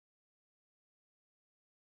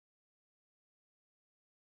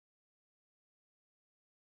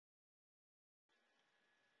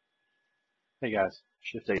Hey guys,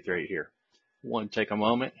 Shift 838 here. I want to take a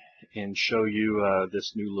moment and show you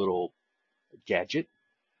this new little gadget.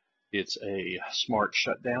 It's a smart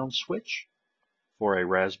shutdown switch for a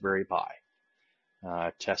Raspberry Pi.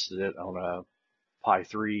 I tested it on a Pi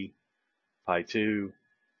 3, Pi 2,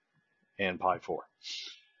 and Pi 4.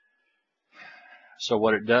 So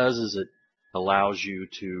what it does is it allows you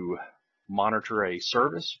to monitor a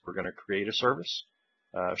service. We're going to create a service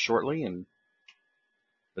shortly in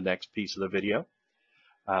the next piece of the video.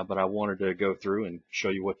 But I wanted to go through and show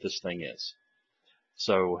you what this thing is.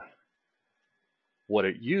 So what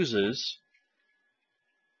it uses,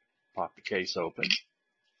 pop the case open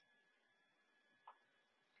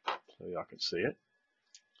so y'all can see it.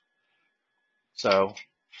 So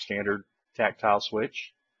standard tactile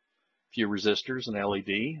switch, a few resistors, an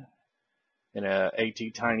LED, and a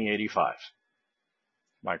ATtiny85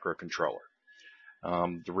 microcontroller.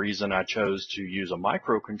 The reason I chose to use a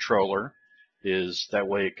microcontroller is that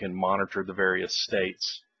way it can monitor the various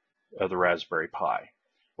states of the Raspberry Pi,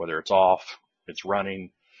 whether it's off, it's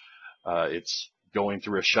running, it's going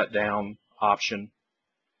through a shutdown option,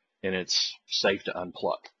 and it's safe to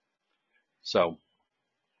unplug. So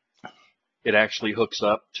it actually hooks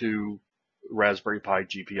up to Raspberry Pi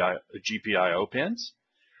GPIO pins.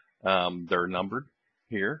 They're numbered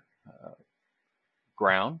here,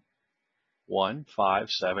 ground, 1,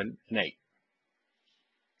 5, 7, and 8.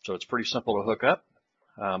 So it's pretty simple to hook up,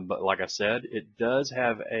 but like I said, it does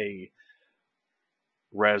have a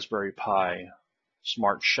Raspberry Pi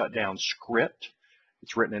smart shutdown script.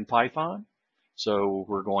 It's written in Python, so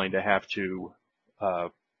we're going to have to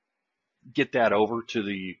get that over to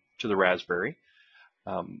the Raspberry.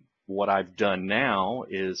 What I've done now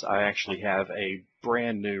is I actually have a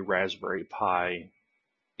brand new Raspberry Pi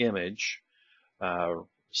image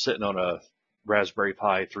sitting on a Raspberry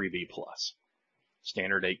Pi 3B Plus.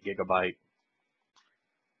 Standard 8 gigabyte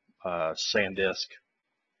SanDisk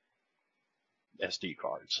SD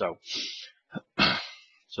card. So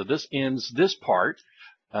this ends this part.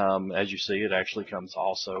 As you see, it actually comes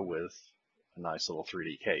also with a nice little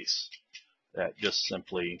 3D case that just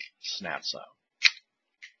simply snaps on,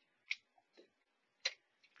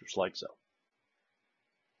 just like so.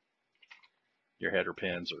 Your header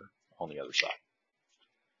pins are on the other side.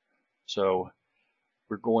 So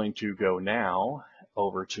we're going to go now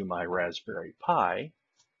over to my Raspberry Pi,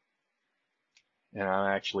 and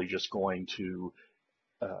I'm actually just going to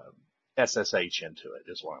SSH into it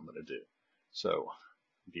is what I'm going to do. So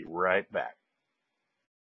be right back.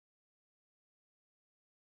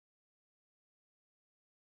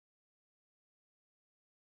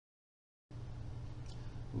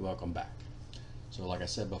 Welcome back. So like I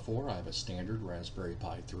said before, I have a standard Raspberry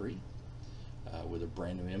Pi 3 with a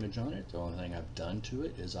brand new image on it. The only thing I've done to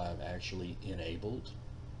it is I've actually enabled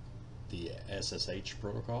the SSH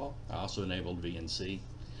protocol. I also enabled VNC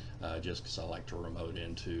just because I like to remote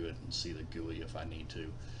into it and see the GUI if I need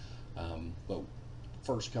to. But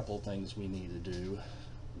first couple of things we need to do.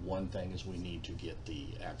 One thing is we need to get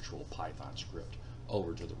the actual Python script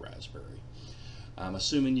over to the Raspberry. I'm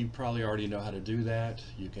assuming you probably already know how to do that.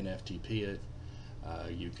 You can FTP it.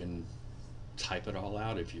 You can type it all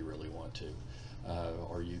out if you really want to.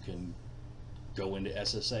 Or you can go into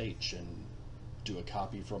SSH and do a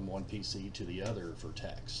copy from one PC to the other for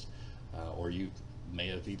text. Or you may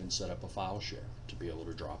have even set up a file share to be able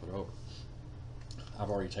to drop it over. I've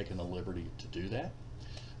already taken the liberty to do that.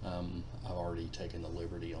 I've already taken the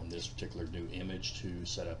liberty on this particular new image to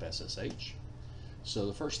set up SSH. So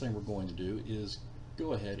the first thing we're going to do is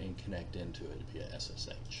go ahead and connect into it via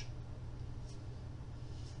SSH.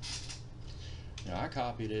 Now I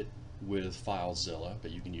copied it with FileZilla, but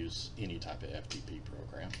you can use any type of FTP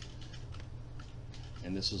program.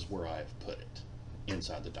 And this is where I've put it,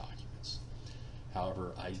 inside the documents.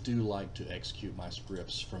 However, I do like to execute my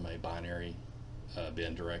scripts from a binary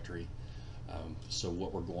bin directory. So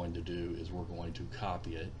what we're going to do is we're going to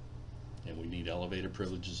copy it, and we need elevated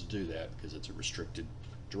privileges to do that because it's a restricted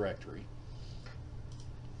directory.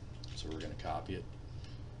 So we're going to copy it.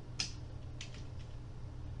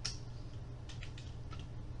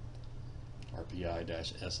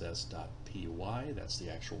 rpi-ss.py, that's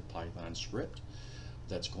the actual Python script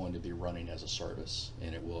that's going to be running as a service,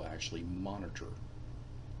 and it will actually monitor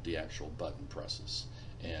the actual button presses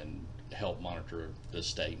and help monitor the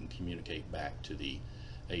state and communicate back to the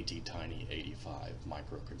ATtiny85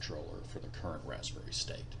 microcontroller for the current Raspberry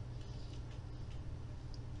state.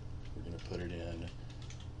 We're going to put it in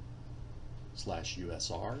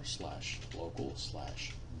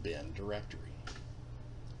 /usr/local/bin directory.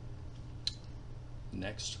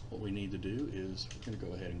 Next, what we need to do is we're going to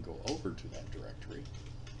go ahead and go over to that directory.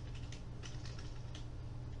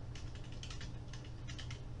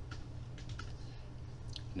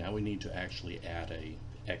 Now we need to actually add a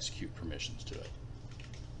execute permissions to it.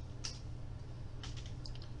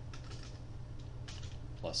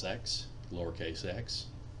 Plus X, lowercase x.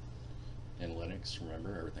 In Linux,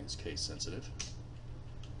 remember, everything's case sensitive.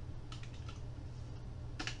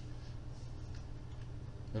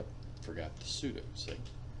 Oh, forgot the sudo, see?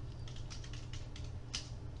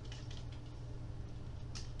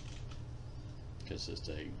 Because it's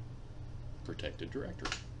a protected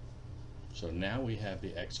directory. So now we have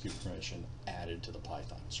the execute permission added to the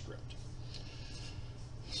Python script.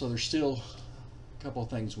 So there's still a couple of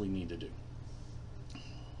things we need to do.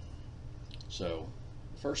 So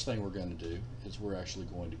the first thing we're going to do is we're actually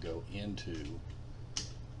going to go into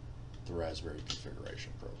the Raspberry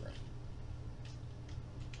configuration program.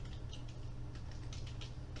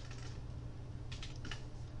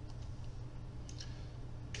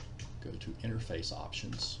 Go to interface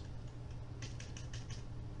options,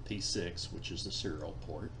 P6, which is the serial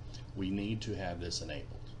port. We need to have this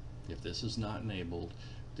enabled. If this is not enabled,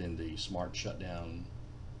 then the smart shutdown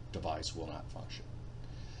device will not function,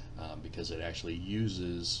 because it actually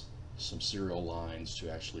uses some serial lines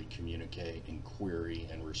to actually communicate and query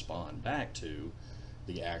and respond back to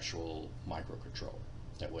the actual microcontroller.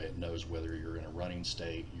 That way it knows whether you're in a running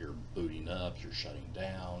state, you're booting up, you're shutting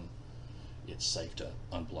down. It's safe to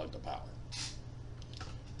unplug the power.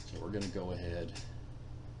 So we're going to go ahead,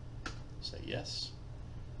 say yes,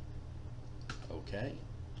 okay,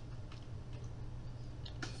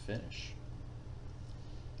 finish.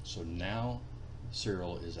 So now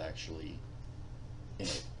serial is actually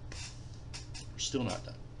enabled. We're still not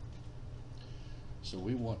done. So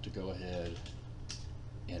we want to go ahead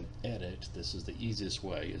and edit. This is the easiest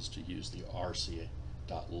way, is to use the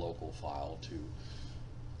rc.local file to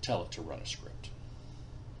tell it to run a script.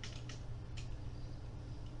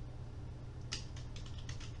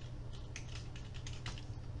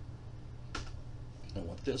 And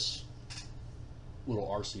what this little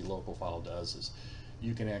RC local file does is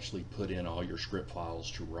you can actually put in all your script files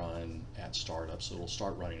to run at startup, so it'll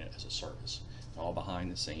start running it as a service. All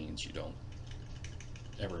behind the scenes, you don't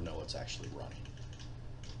ever know it's actually running.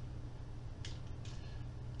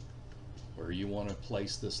 Where you want to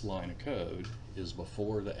place this line of code is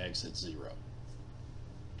before the exit 0.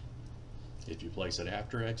 If you place it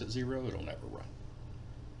after exit 0, it'll never run.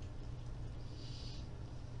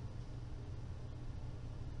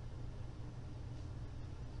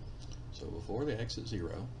 So before the exit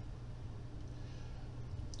 0,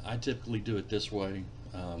 I typically do it this way.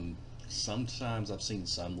 Sometimes I've seen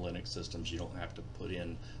some Linux systems you don't have to put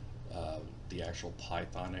in the actual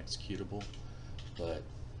Python executable, but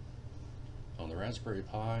on the Raspberry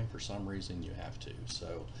Pi, for some reason, you have to,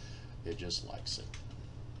 so it just likes it.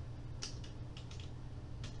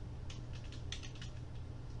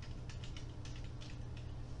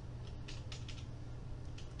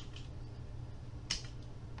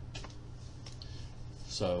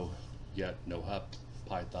 So you got no hup,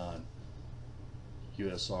 Python,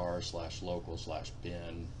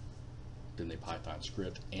 usr/local/bin, then the Python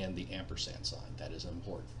script, and the ampersand sign. That is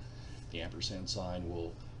important. The ampersand sign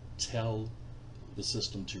will tell the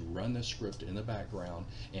system to run the script in the background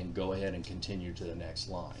and go ahead and continue to the next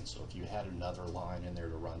line. So if you had another line in there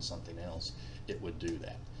to run something else, it would do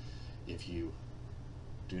that. If you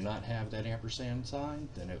do not have that ampersand sign,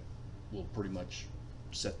 then it will pretty much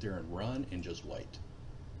sit there and run and just wait.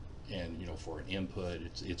 And you know, for an input,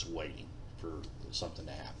 it's waiting for something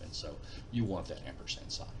to happen. So you want that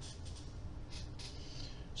ampersand sign.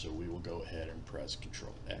 So we will go ahead and press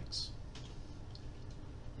Control X.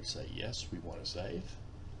 We say yes, we want to save.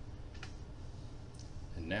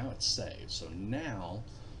 And now it's saved. So now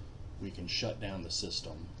we can shut down the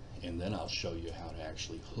system, and then I'll show you how to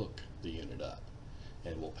actually hook the unit up.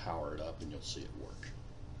 And we'll power it up and you'll see it work.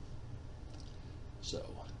 So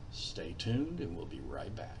stay tuned and we'll be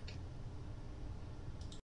right back.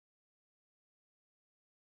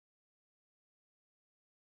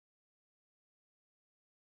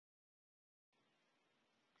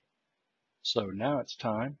 So now it's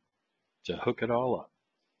time to hook it all up.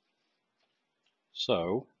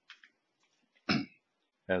 So,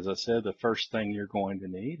 as I said, the first thing you're going to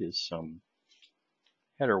need is some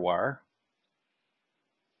header wire.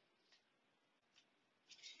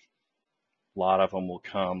 A lot of them will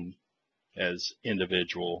come as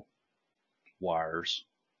individual wires.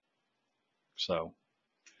 So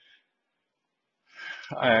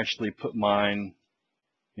I actually put mine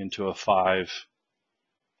into a 5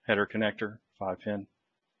 header connector, 5-pin.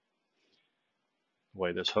 The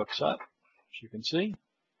way this hooks up, as you can see,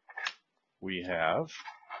 we have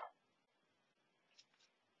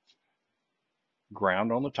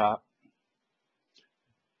ground on the top,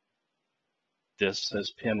 This says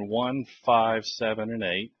pin 1, 5, 7, and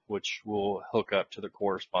 8, which will hook up to the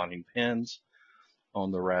corresponding pins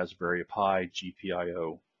on the Raspberry Pi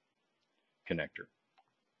GPIO connector.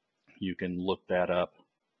 You can look that up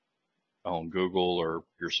on Google or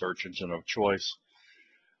your search engine of choice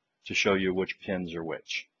to show you which pins are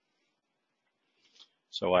which.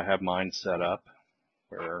 So I have mine set up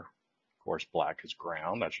where, of course, black is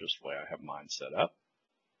ground. That's just the way I have mine set up.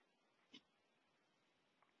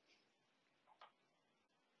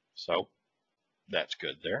 So that's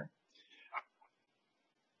good there.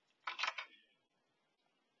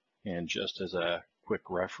 And just as a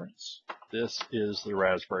quick reference, this is the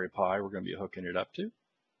Raspberry Pi we're going to be hooking it up to.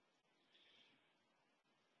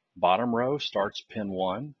 Bottom row starts pin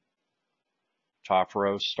 1. Top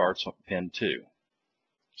row starts on pin 2.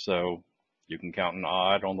 So you can count an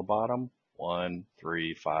odd on the bottom, 1,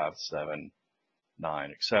 3, 5, 7,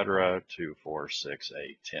 9, etc., 2, 4, 6,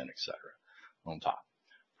 8, 10, etc. on top.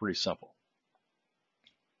 Pretty simple.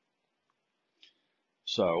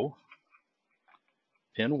 So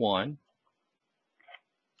pin 1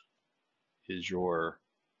 is your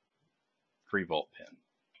 3-volt pin.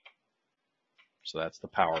 So that's the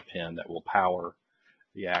power pin that will power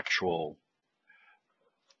the actual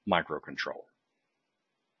microcontroller.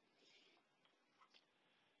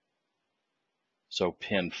 So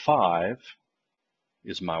pin 5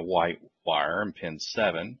 is my white wire and pin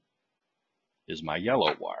 7 is my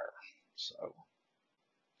yellow wire. So let's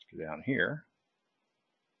go down here,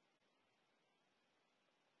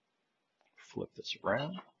 flip this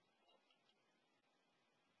around.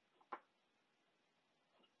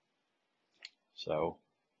 So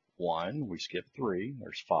 1, we skip 3,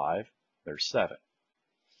 there's 5, there's 7.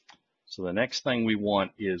 So the next thing we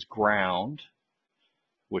want is ground,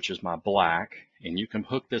 which is my black, and you can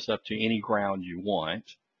hook this up to any ground you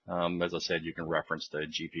want. As I said, you can reference the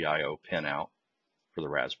GPIO pinout for the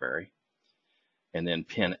Raspberry. And then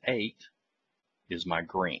pin 8 is my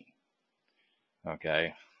green.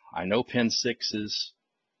 Okay, I know pin 6 is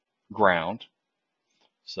ground,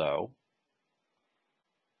 so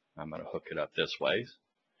I'm going to hook it up this way.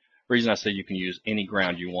 The reason I say you can use any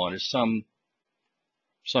ground you want is some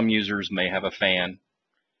users may have a fan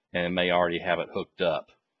and may already have it hooked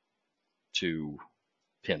up to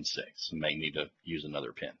pin 6 and may need to use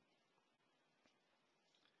another pin.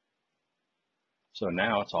 So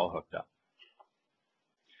now it's all hooked up.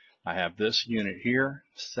 I have this unit here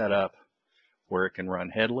set up where it can run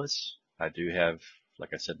headless. I do have,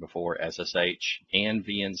 like I said before, SSH and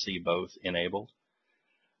VNC both enabled.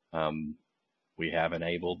 We have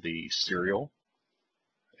enabled the serial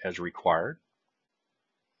as required.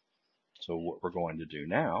 So what we're going to do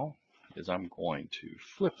now is I'm going to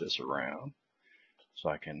flip this around so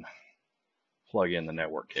I can plug in the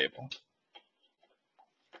network cable.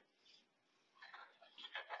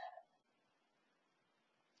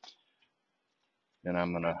 Then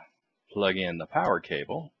I'm going to plug in the power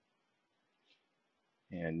cable,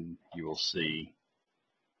 and you will see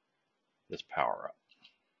this power up.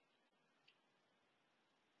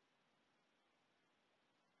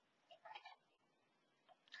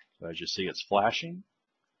 So as you see, it's flashing.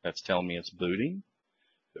 That's telling me it's booting.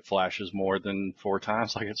 If it flashes more than 4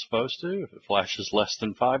 times like it's supposed to, if it flashes less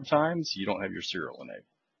than 5 times, you don't have your serial enabled.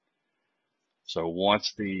 So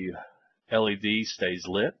once the LED stays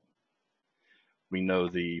lit, we know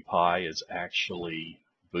the Pi is actually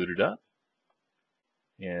booted up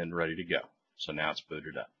and ready to go. So now it's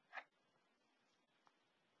booted up.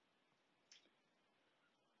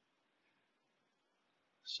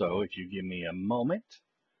 So if you give me a moment,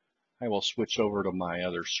 I will switch over to my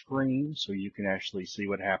other screen so you can actually see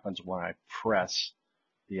what happens when I press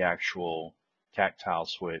the actual tactile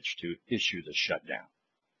switch to issue the shutdown.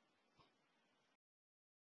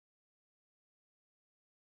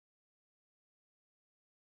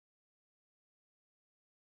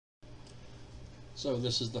 So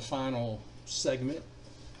this is the final segment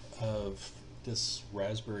of this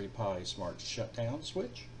Raspberry Pi Smart Shutdown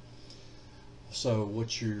switch. So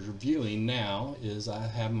what you're viewing now is I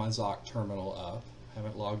have my ZOC terminal up.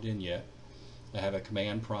 Haven't logged in yet. I have a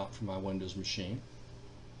command prompt for my Windows machine.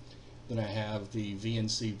 Then I have the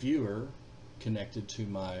VNC viewer connected to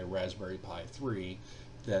my Raspberry Pi 3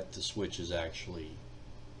 that the switch is actually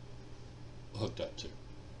hooked up to,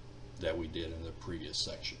 that we did in the previous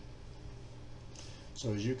section.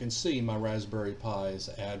 So as you can see, my Raspberry Pi's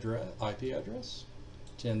IP address,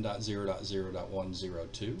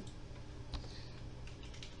 10.0.0.102.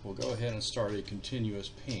 We'll go ahead and start a continuous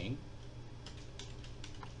ping.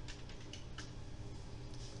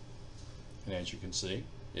 And as you can see,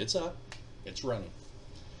 it's up, it's running.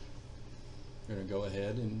 I'm going to go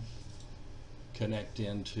ahead and connect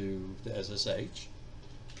into the SSH.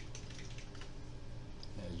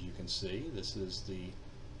 As you can see, this is the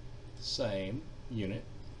same unit.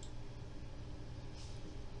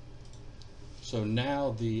 So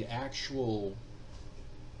now the actual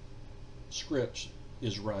script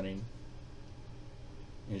is running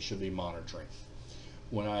and it should be monitoring.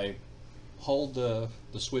 When I hold the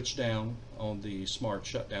switch down on the smart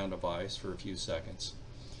shutdown device for a few seconds,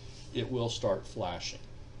 it will start flashing.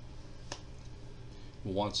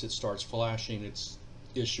 Once it starts flashing, it's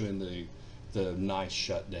issuing the nice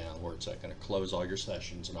shutdown where it's going to close all your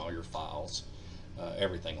sessions and all your files,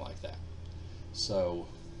 everything like that. So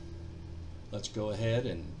let's go ahead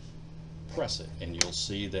and press it, and you'll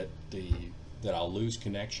see that I'll lose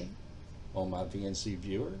connection on my VNC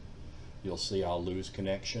viewer. You'll see I'll lose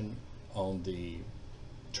connection on the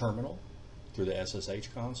terminal through the SSH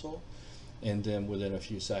console, and then within a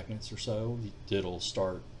few seconds or so it'll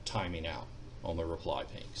start timing out on the reply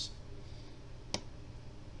pings.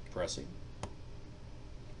 Pressing,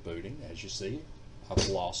 booting. As you see, I've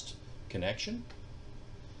lost connection.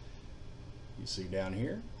 You see down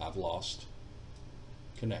here, I've lost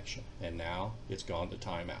connection, and now it's gone to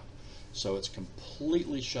timeout. So it's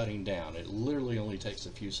completely shutting down. It literally only takes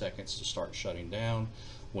a few seconds to start shutting down.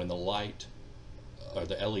 When the light or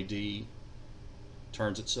the LED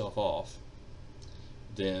turns itself off,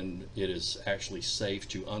 then it is actually safe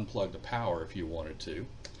to unplug the power if you wanted to.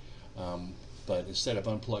 But instead of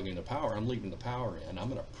unplugging the power, I'm leaving the power in. I'm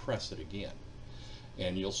going to press it again,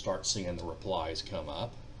 and you'll start seeing the replies come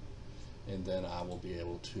up, and then I will be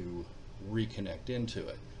able to reconnect into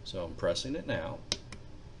it. So I'm pressing it now.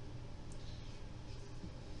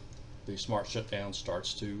 The smart shutdown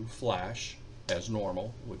starts to flash as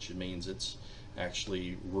normal, which means it's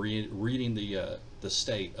actually reading the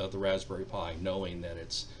state of the Raspberry Pi, knowing that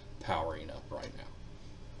it's powering up right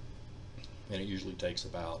now. And it usually takes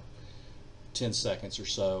about 10 seconds or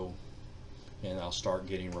so, and I'll start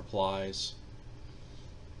getting replies,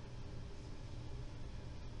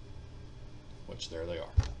 which there they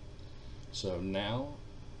are. So now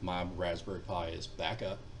my Raspberry Pi is back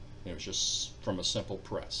up. It was just from a simple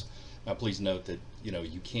press. Now please note that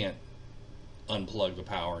you can't unplug the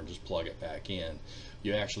power and just plug it back in.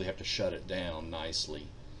 You actually have to shut it down nicely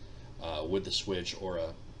with the switch or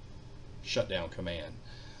a shutdown command,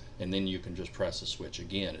 and then you can just press the switch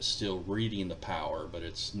again. It's still reading the power, but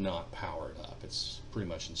it's not powered up. It's pretty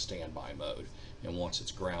much in standby mode, and once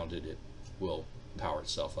it's grounded, it will power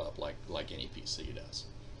itself up like any PC does.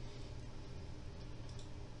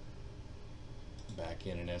 Back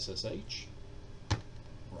in an SSH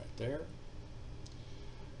right there,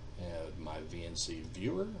 and my VNC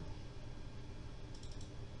viewer,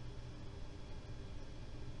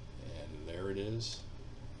 and there it is.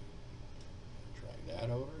 Drag that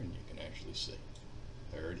over and you can actually see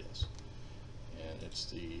there it is, and it's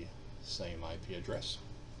the same IP address.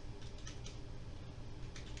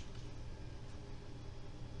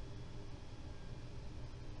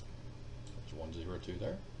 There's 102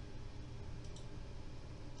 there.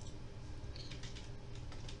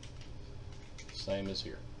 Same as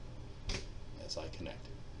here as I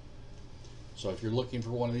connected. So if you're looking for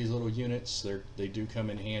one of these little units, they do come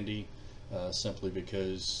in handy, simply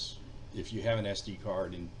because if you have an SD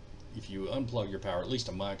card and if you unplug your power, at least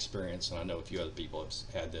in my experience, and I know a few other people have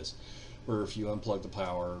had this, where if you unplug the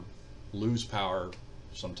power, lose power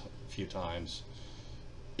a few times,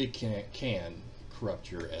 it can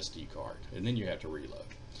corrupt your SD card, and then you have to reload.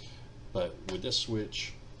 But with this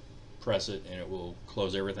switch, press it and it will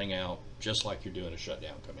close everything out just like you're doing a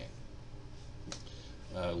shutdown command.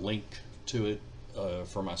 Link to it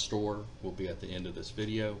for my store will be at the end of this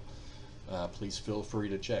video. Please feel free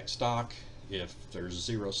to check stock. If there's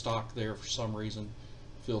zero stock there for some reason,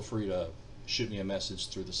 feel free to shoot me a message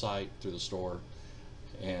through the site, through the store,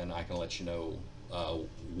 and I can let you know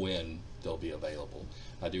when they'll be available.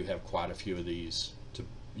 I do have quite a few of these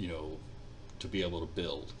to be able to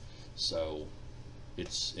build, so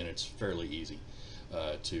it's fairly easy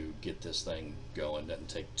to get this thing going. Doesn't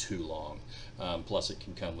take too long. Plus it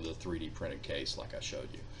can come with a 3D printed case like I showed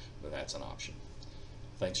you, but that's an option.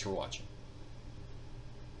 Thanks for watching.